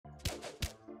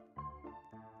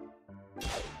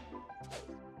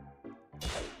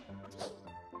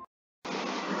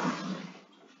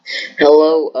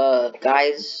Hello,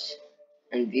 guys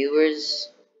and viewers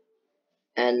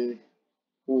and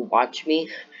who watch me.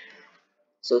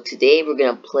 So today we're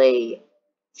gonna play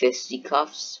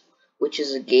Fisticuffs, which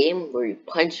is a game where you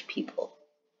punch people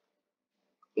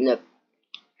in a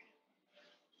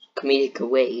comedic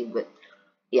way. But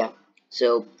yeah,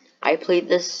 so I played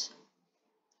this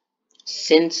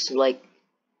since like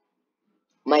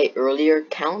my earlier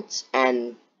accounts,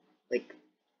 and like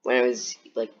when I was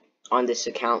like on this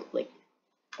account, like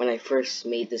when I first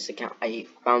made this account, I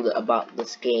found out about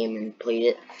this game and played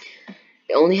it.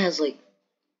 It only has like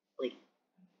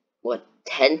what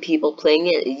 10 people playing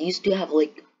it. It used to have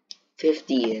like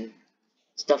 50 and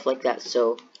stuff like that.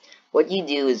 So what you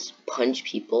do is punch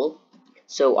people.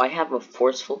 So I have a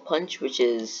forceful punch, which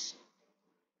is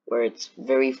where it's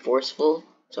very forceful.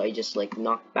 So I just like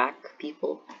knock back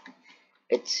people.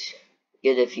 It's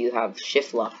good if you have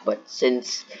shift lock, but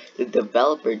since the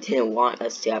developer didn't want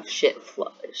us to have shift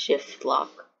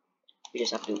lock, we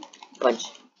just have to punch.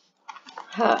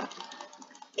 Huh.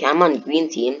 Okay, I'm on green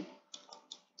team,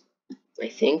 I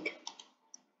think.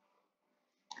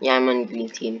 Yeah, I'm on green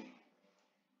team.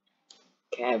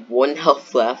 Okay, I have one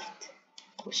health left,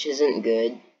 which isn't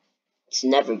good. It's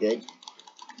never good.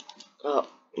 Oh,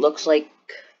 looks like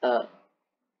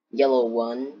yellow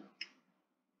one.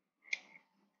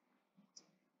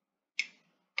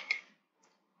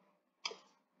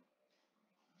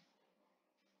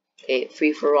 Okay,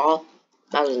 free for all.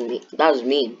 That was me. That was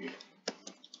mean.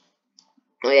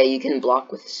 Oh yeah, you can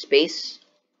block with space.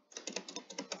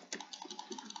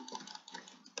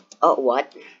 Oh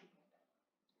what?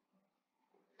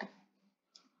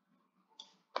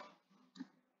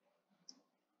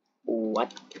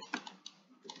 What?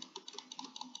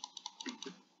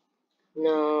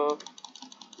 No.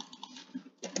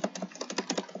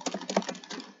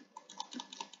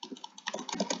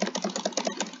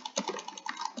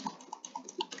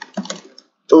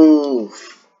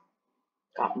 Oof.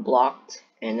 Got blocked,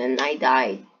 and then I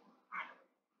died.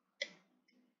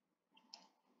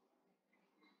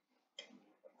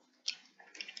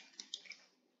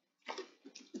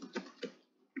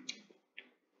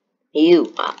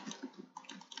 You. Ah.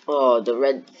 Oh, the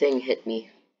red thing hit me.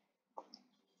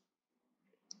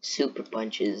 Super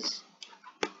punches.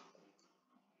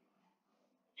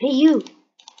 Hey you.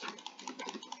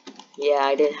 Yeah,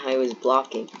 I did. I was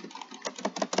blocking.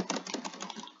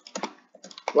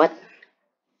 What?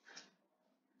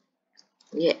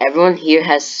 Yeah, everyone here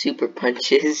has super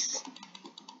punches.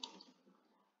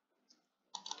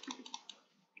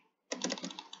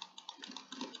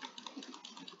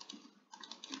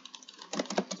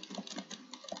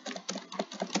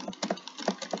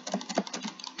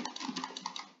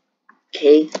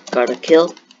 Okay, got a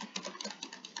kill.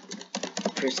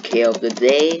 First KO of the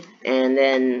day, and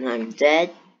then I'm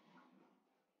dead.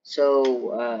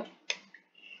 So,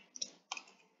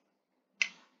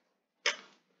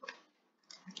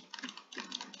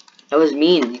 that was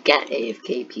mean. You can't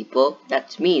AFK people.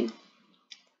 That's mean.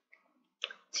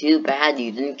 Too bad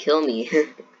you didn't kill me.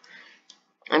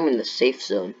 I'm in the safe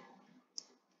zone.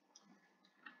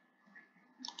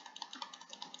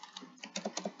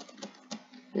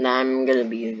 Nah, I'm gonna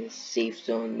be in the safe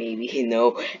zone, maybe.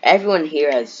 No, everyone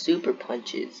here has super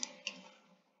punches.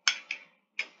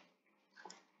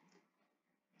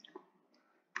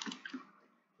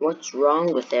 What's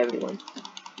wrong with everyone?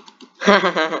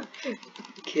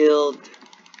 Killed.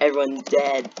 Everyone's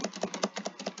dead.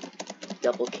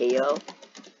 Double KO.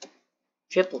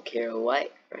 Triple KO,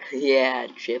 what? Yeah,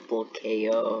 triple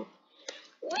KO.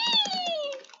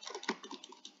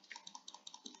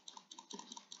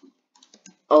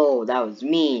 Oh, that was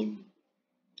mean.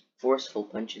 Forceful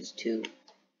punches, too.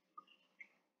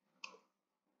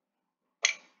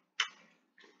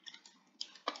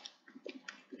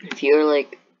 If you hear,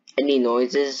 like, any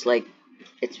noises, like,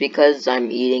 it's because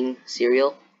I'm eating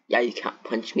cereal. Yeah, you can't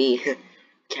punch me.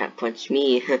 Can't punch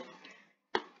me.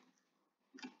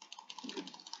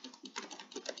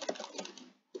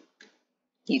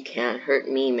 You can't hurt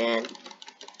me, man.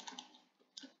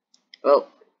 Oh,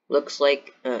 looks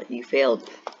like you failed.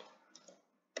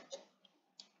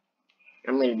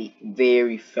 I'm gonna be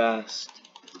very fast.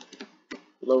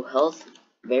 Low health,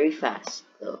 very fast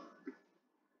though.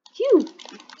 Phew!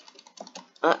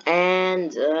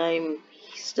 And I'm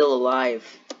still alive.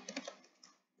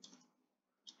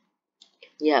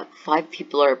 Yeah, 5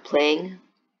 people are playing.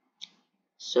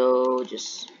 So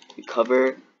just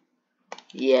recover.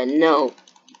 Yeah, no.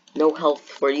 No health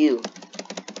for you.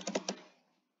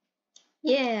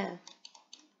 Yeah.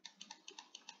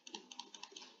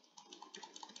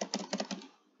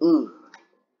 Ooh.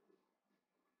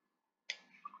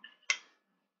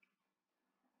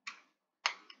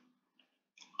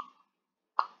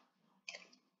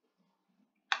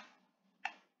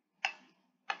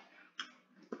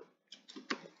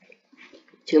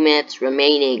 2 minutes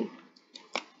remaining.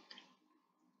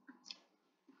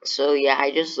 So yeah,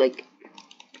 I just like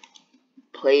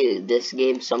play this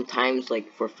game sometimes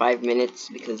like for 5 minutes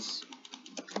because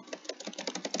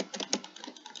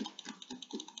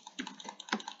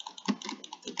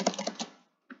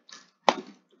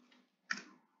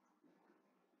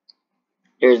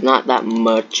there's not that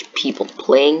much people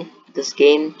playing this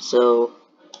game. So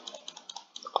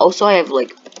also I have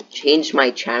like changed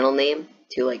my channel name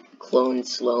to like Clone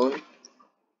Sloan.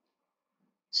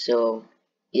 So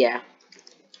yeah,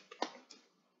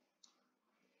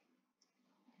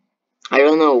 I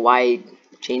don't know why I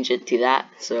changed it to that.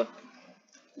 So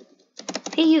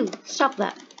hey you, stop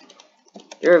that.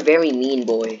 You're a very mean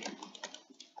boy.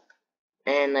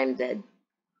 And I'm dead.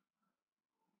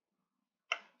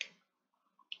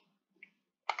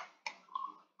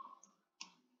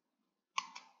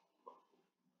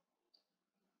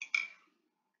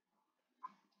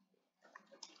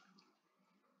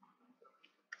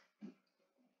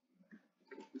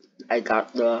 I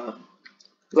got the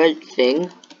red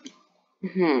thing.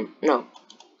 No.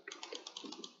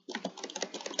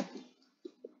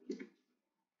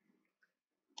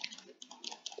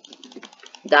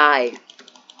 Die.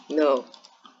 No.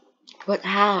 What?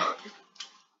 How?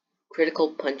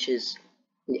 Critical punches.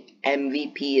 The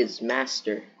MVP is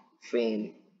Master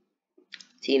Frame.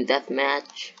 Team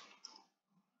Deathmatch.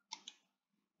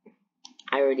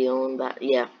 I already own that.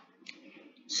 Yeah.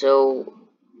 So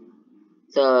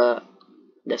the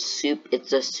it's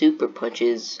the super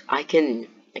punches. I can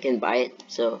buy it.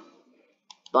 So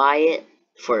buy it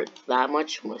for that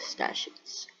much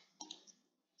mustaches.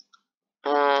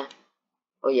 Oh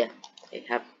yeah. I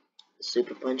have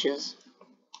super punches.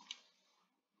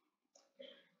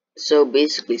 So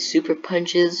basically super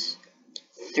punches,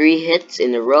 3 hits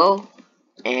in a row,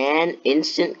 and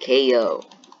instant KO.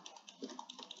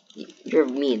 You're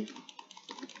mean.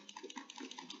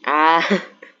 Ah,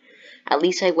 at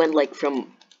least I went like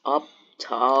from up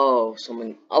to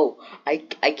someone. Oh, I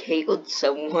KO'd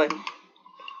someone.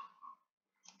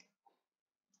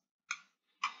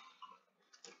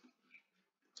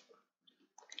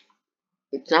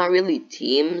 It's not really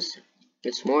teams.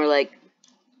 It's more like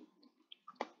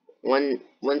one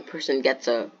person gets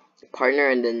a partner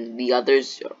and then the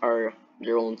others are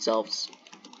their own selves.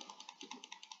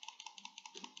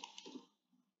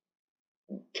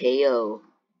 KO.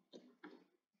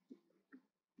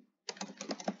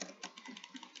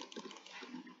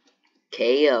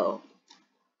 KO.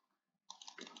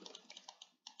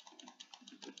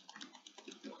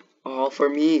 All for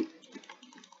me.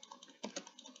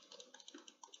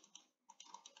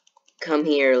 Come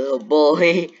here, little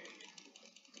boy.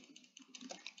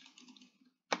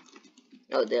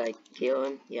 Oh, did I kill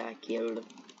him? Yeah, I killed him.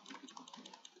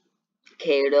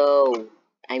 KO.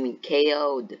 I mean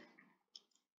KO'd.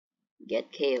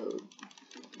 Get KO'd.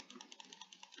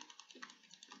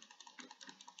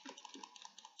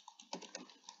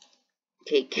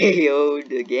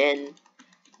 KO'd again.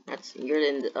 You're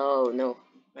in the, oh no.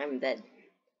 I'm dead.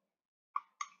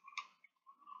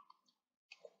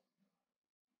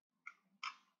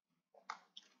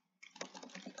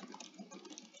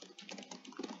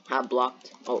 Ha,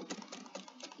 blocked. Oh.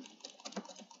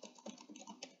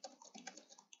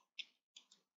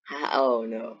 Ha, oh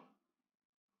no.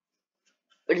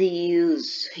 What did he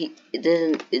use?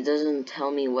 It doesn't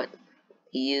tell me what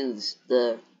he used.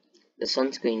 The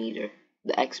sunscreen eater.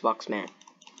 The Xbox man.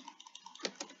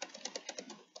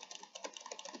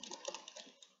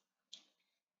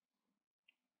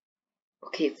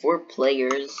 Okay, 4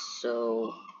 players,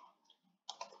 so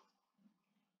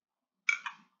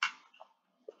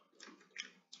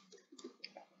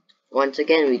once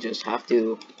again we just have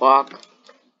to walk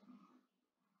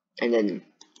and then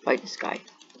fight this guy.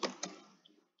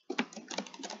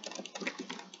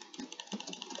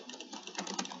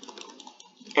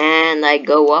 And I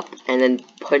go up and then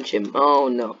punch him. Oh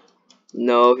no.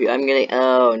 No, I'm gonna,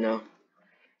 oh no.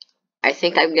 I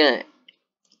think I'm gonna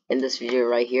end this video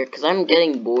right here because I'm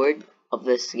getting bored of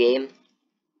this game.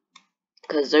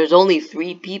 Because there's only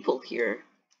 3 people here.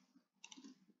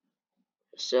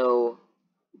 So,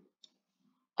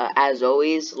 as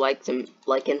always, like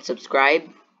and subscribe.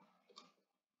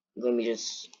 Let me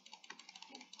just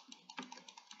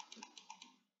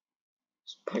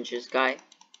punch this guy.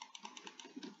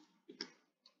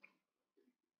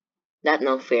 That's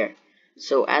not fair.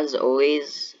 So as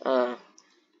always,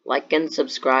 like and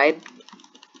subscribe.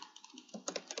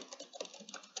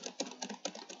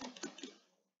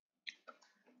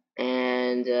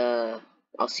 And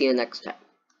I'll see you next time.